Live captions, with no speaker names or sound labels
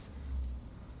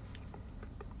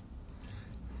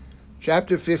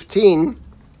Chapter 15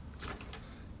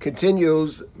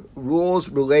 continues rules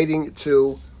relating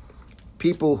to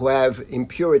people who have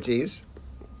impurities,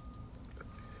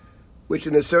 which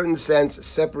in a certain sense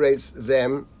separates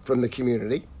them from the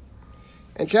community.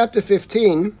 And chapter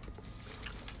 15,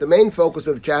 the main focus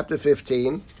of chapter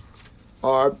 15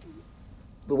 are,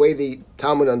 the way the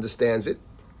Talmud understands it,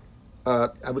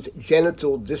 I would say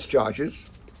genital discharges.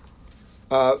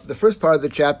 The first part of the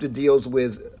chapter deals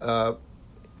with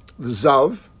the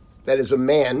Zav, that is a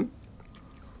man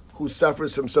who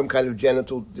suffers from some kind of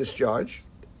genital discharge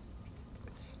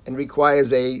and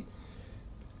requires a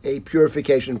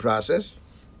purification process.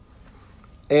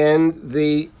 And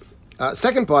the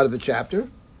second part of the chapter,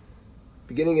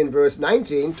 beginning in verse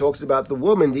 19, talks about the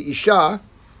woman, the Isha,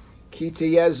 ki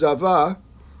tiyeh zava,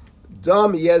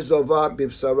 dam yezova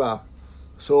bibsara.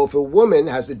 So if a woman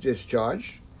has a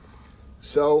discharge,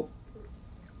 so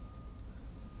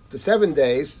for 7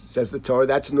 days, says the Torah,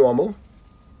 that's normal.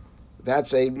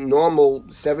 That's a normal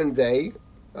 7-day,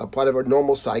 part of her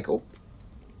normal cycle.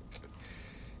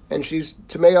 And she's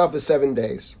Tameah for 7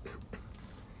 days.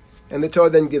 And the Torah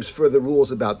then gives further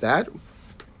rules about that.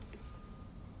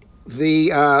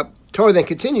 The Torah then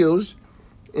continues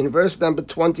in verse number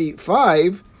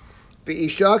 25,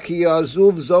 V'isha ki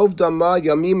yazuv zov dama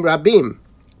yamim rabim,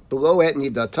 below et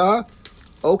nidata,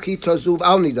 o ki tazuv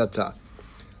al nidata.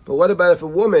 But what about if a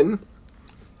woman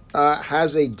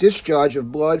has a discharge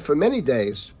of blood for many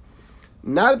days?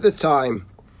 Not at the time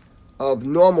of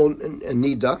normal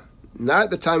nida, not at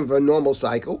the time of her normal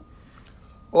cycle,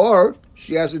 or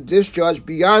she has a discharge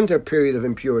beyond her period of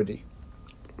impurity.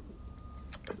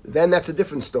 Then that's a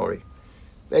different story.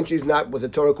 Then she's not what the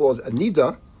Torah calls a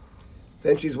nida,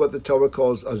 then she's what the Torah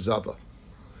calls a zava.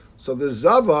 So the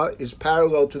zava is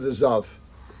parallel to the zav,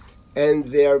 and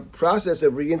their process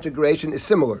of reintegration is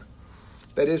similar.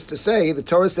 That is to say, the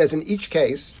Torah says in each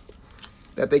case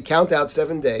that they count out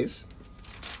 7 days,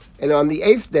 and on the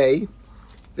 8th day,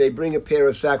 they bring a pair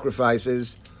of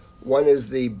sacrifices. One is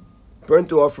the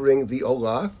burnt offering, the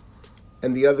olah,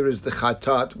 and the other is the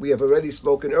chatat. We have already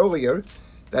spoken earlier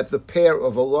that the pair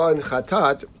of olah and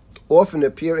chatat often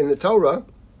appear in the Torah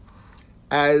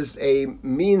as a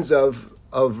means of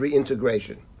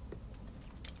reintegration.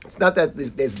 It's not that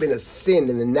there's been a sin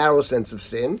in the narrow sense of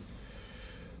sin,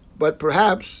 but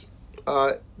perhaps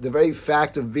the very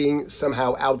fact of being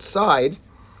somehow outside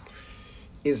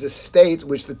is a state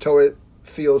which the Torah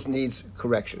feels needs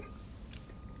correction.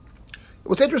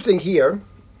 What's interesting here,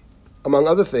 among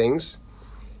other things,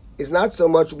 is not so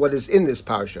much what is in this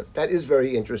parsha. That is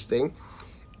very interesting,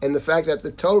 and the fact that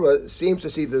the Torah seems to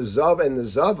see the Zav and the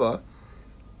Zava,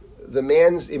 the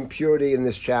man's impurity in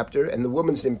this chapter and the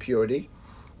woman's impurity,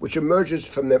 which emerges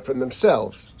from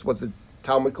themselves. It's what the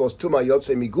Talmud calls Tuma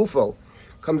Yotze Migufo,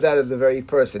 comes out of the very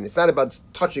person. It's not about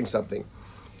touching something.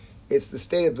 It's the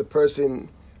state of the person,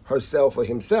 herself or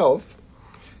himself.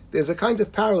 There's a kind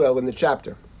of parallel in the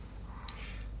chapter.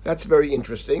 That's very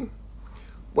interesting.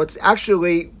 What's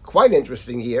actually quite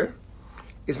interesting here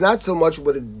is not so much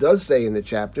what it does say in the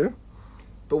chapter,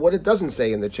 but what it doesn't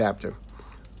say in the chapter.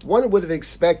 One would have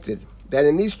expected that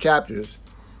in these chapters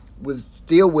would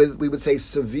deal with, we would say,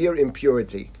 severe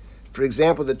impurity. For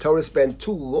example, the Torah spent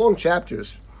 2 long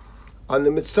chapters on the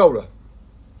Mitzorah.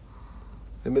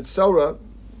 The Mitzorah,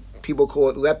 people call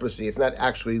it leprosy. It's not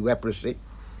actually leprosy,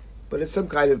 but it's some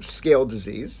kind of scale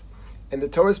disease. And the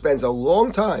Torah spends a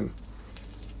long time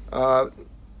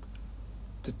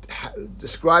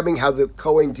describing how the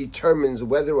Kohen determines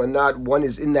whether or not one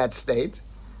is in that state,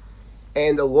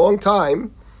 and a long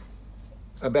time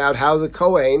about how the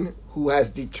Kohen, who has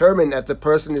determined that the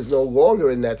person is no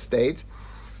longer in that state,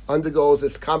 undergoes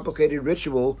this complicated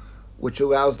ritual which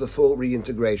allows the full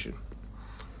reintegration.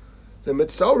 The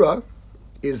Mitzorah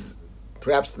is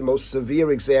perhaps the most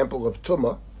severe example of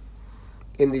Tumah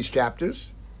in these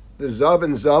chapters. The Zav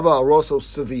and Zava are also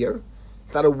severe.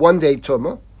 It's not a 1-day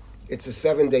Tumah, it's a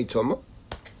 7-day Tumah.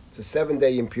 It's a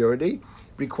 7-day impurity.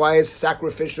 Requires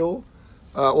sacrificial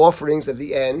offerings at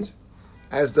the end,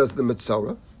 as does the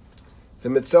Mitzorah. The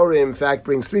Mitzorah, in fact,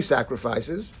 brings 3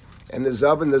 sacrifices, and the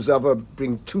Zav and the Zava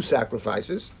bring 2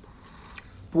 sacrifices.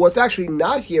 But what's actually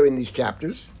not here in these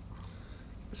chapters,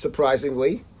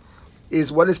 surprisingly,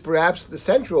 is what is perhaps the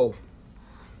central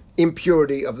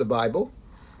impurity of the Bible,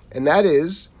 and that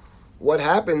is what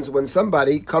happens when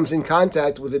somebody comes in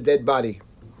contact with a dead body.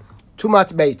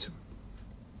 Tumat Beit.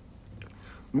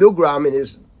 Milgram, in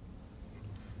his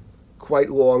quite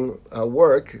long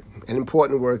work, an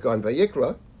important work on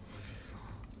Vayikra,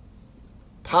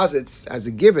 posits as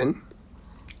a given,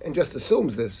 and just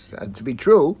assumes this to be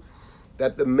true,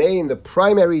 that the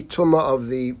primary tumah of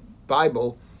the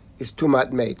Bible is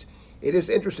tumat mate. It is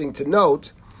interesting to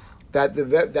note that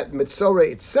that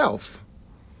Mitzorah itself,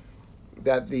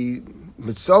 that the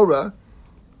Mitzorah,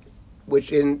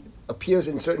 which appears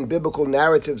in certain biblical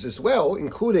narratives as well,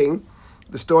 including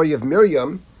the story of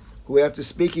Miriam, who after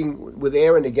speaking with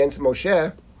Aaron against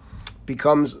Moshe,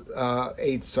 becomes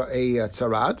a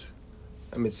tzarat,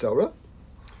 a Mitzorah.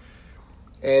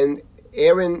 And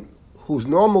Aaron, whose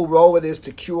normal role it is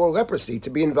to cure leprosy, to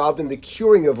be involved in the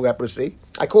curing of leprosy.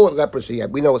 I call it leprosy.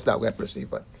 We know it's not leprosy,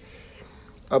 but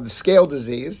of the scale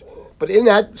disease. But in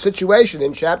that situation,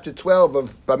 in chapter 12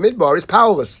 of Bamidbar, is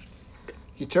powerless.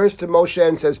 He turns to Moshe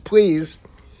and says, please,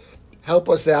 help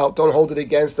us out. Don't hold it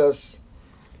against us.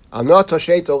 And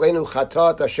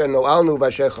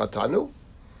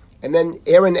then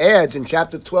Aaron adds in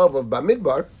chapter 12 of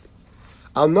Bamidbar,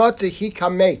 Al not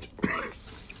hikamet.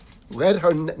 Let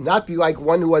her not be like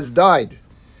one who has died.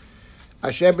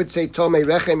 Asher b'tzei me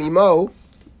rechem imo,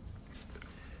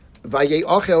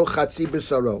 vayeochel chatzi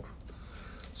b'saro.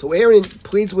 So Aaron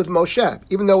pleads with Moshe.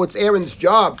 Even though it's Aaron's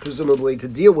job, presumably, to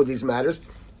deal with these matters,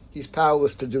 he's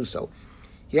powerless to do so.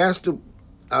 He has to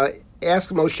ask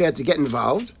Moshe to get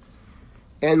involved.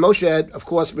 And Moshe, of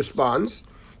course, responds.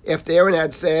 After Aaron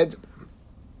had said,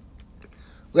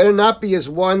 let her not be as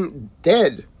one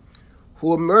dead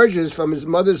who emerges from his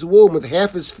mother's womb with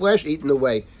half his flesh eaten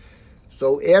away.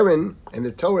 So Aaron, and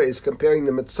the Torah is comparing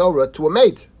the Mitzorah to a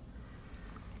mate.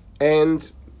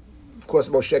 And, of course,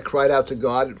 Moshe cried out to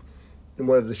God in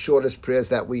one of the shortest prayers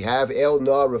that we have, El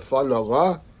na rafan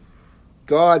Allah.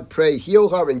 God, pray, heal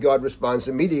her, and God responds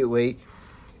immediately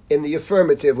in the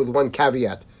affirmative with one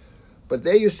caveat. But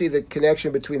there you see the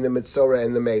connection between the Mitzorah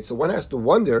and the mate. So one has to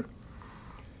wonder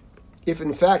if,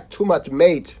 in fact, Tumat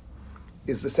mate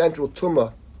is the central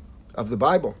tumah of the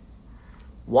Bible.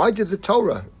 Why did the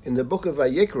Torah in the book of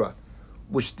Vayikra,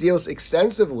 which deals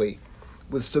extensively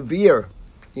with severe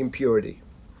impurity,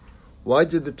 why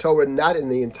did the Torah not in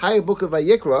the entire book of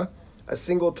Vayikra a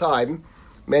single time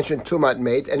mention tumat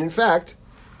mate? And in fact,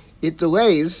 it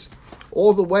delays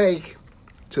all the way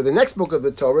to the next book of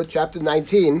the Torah, chapter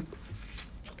 19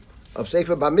 of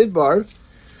Sefer Bamidbar,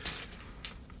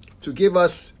 to give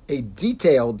us a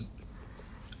detailed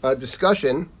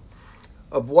discussion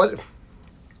of what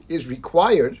is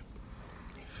required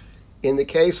in the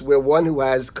case where one who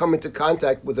has come into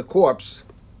contact with a corpse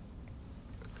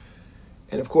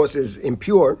and of course is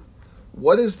impure.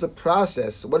 What is the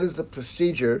process, what is the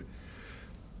procedure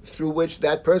through which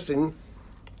that person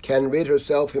can rid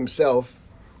himself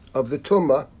of the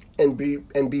tumah and be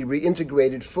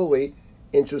reintegrated fully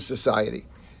into society?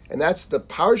 And that's the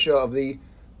parsha of the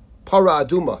para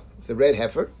aduma, the red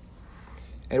heifer.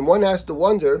 And one has to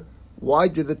wonder, why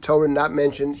did the Torah not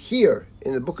mention here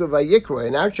in the book of Vayikra,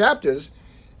 in our chapters,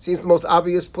 seems the most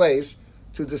obvious place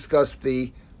to discuss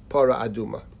the para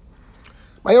aduma?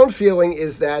 My own feeling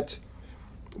is that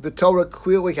the Torah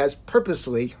clearly has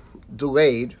purposely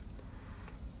delayed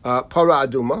para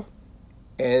aduma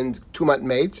and tumat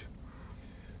mate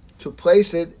to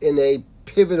place it in a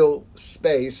pivotal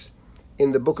space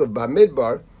in the book of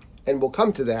Bamidbar, and we'll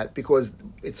come to that because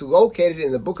it's located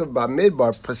in the book of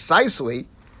Bamidbar precisely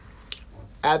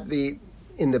at the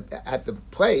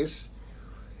place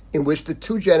in which the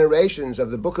two generations of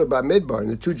the book of Bamidbar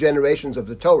and the two generations of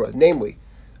the Torah, namely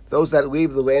those that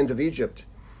leave the land of Egypt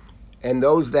and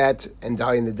those that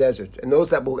die in the desert and those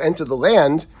that will enter the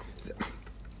land,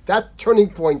 that turning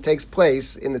point takes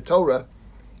place in the Torah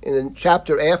in the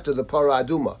chapter after the Para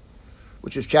Aduma,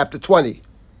 which is chapter 20.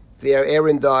 There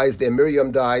Aaron dies, there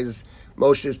Miriam dies,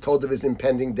 Moshe is told of his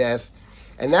impending death,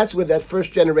 and that's where that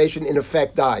first generation in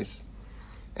effect dies.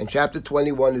 And chapter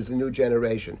 21 is the new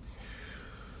generation.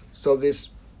 So this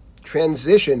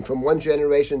transition from one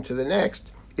generation to the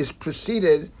next is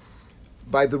preceded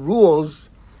by the rules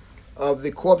of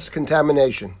the corpse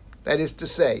contamination. That is to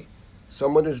say,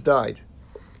 someone has died.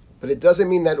 But it doesn't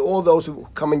mean that all those who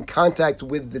come in contact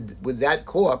with that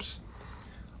corpse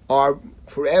are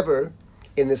forever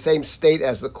in the same state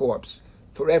as the corpse,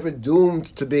 forever doomed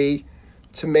to be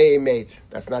tamei mate.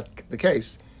 That's not the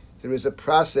case. There is a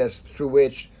process through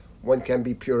which one can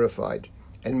be purified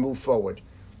and move forward,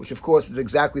 which of course is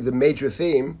exactly the major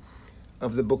theme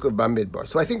of the book of Bamidbar.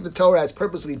 So I think the Torah has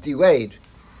purposely delayed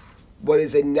what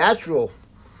is a naturally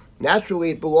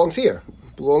it belongs here.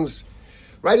 It belongs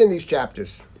right in these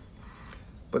chapters.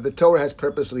 But the Torah has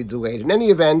purposely delayed. In any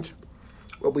event,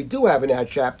 what we do have in our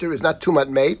chapter is not tumat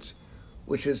mate,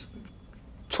 which is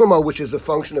tumah, which is a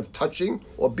function of touching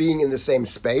or being in the same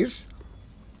space.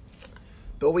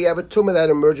 But we have a tumah that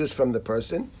emerges from the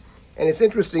person. And it's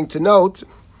interesting to note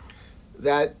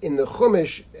that in the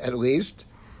Chumash, at least,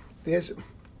 there's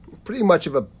pretty much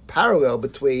of a parallel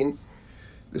between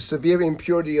the severe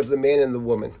impurity of the man and the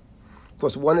woman. Of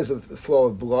course, one is a flow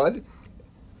of blood,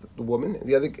 the woman, and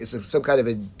the other is some kind of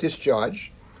a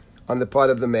discharge on the part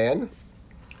of the man.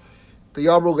 They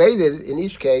are related in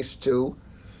each case to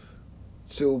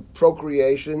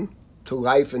procreation, to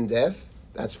life and death,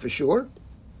 that's for sure.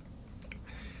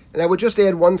 And I would just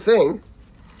add one thing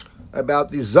about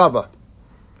the zava.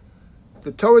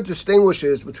 The Torah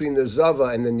distinguishes between the zava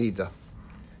and the nida.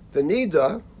 The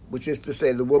nida, which is to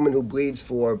say the woman who bleeds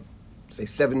for, say,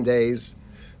 7 days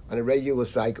on a regular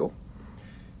cycle,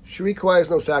 she requires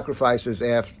no sacrifices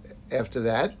after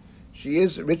that. She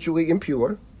is ritually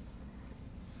impure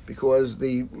because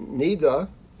the nida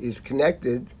is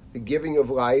connected, the giving of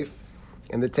life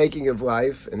and the taking of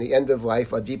life and the end of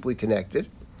life are deeply connected.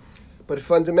 But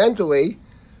fundamentally,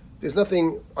 there's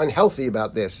nothing unhealthy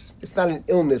about this. It's not an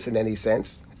illness in any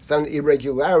sense. It's not an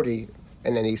irregularity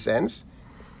in any sense.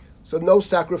 So no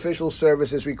sacrificial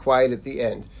service is required at the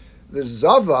end. The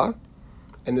zava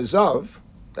and the zav,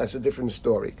 that's a different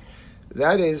story.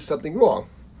 That is something wrong.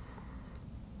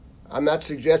 I'm not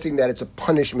suggesting that it's a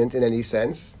punishment in any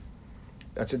sense.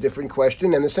 That's a different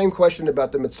question. And the same question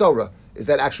about the mitzvah. Is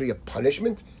that actually a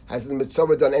punishment? Has the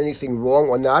mitzvah done anything wrong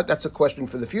or not? That's a question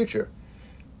for the future.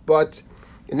 But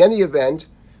in any event,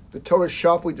 the Torah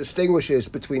sharply distinguishes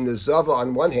between the zava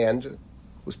on one hand,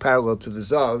 who's parallel to the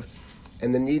zav,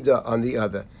 and the nida on the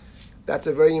other. That's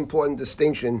a very important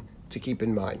distinction to keep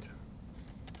in mind.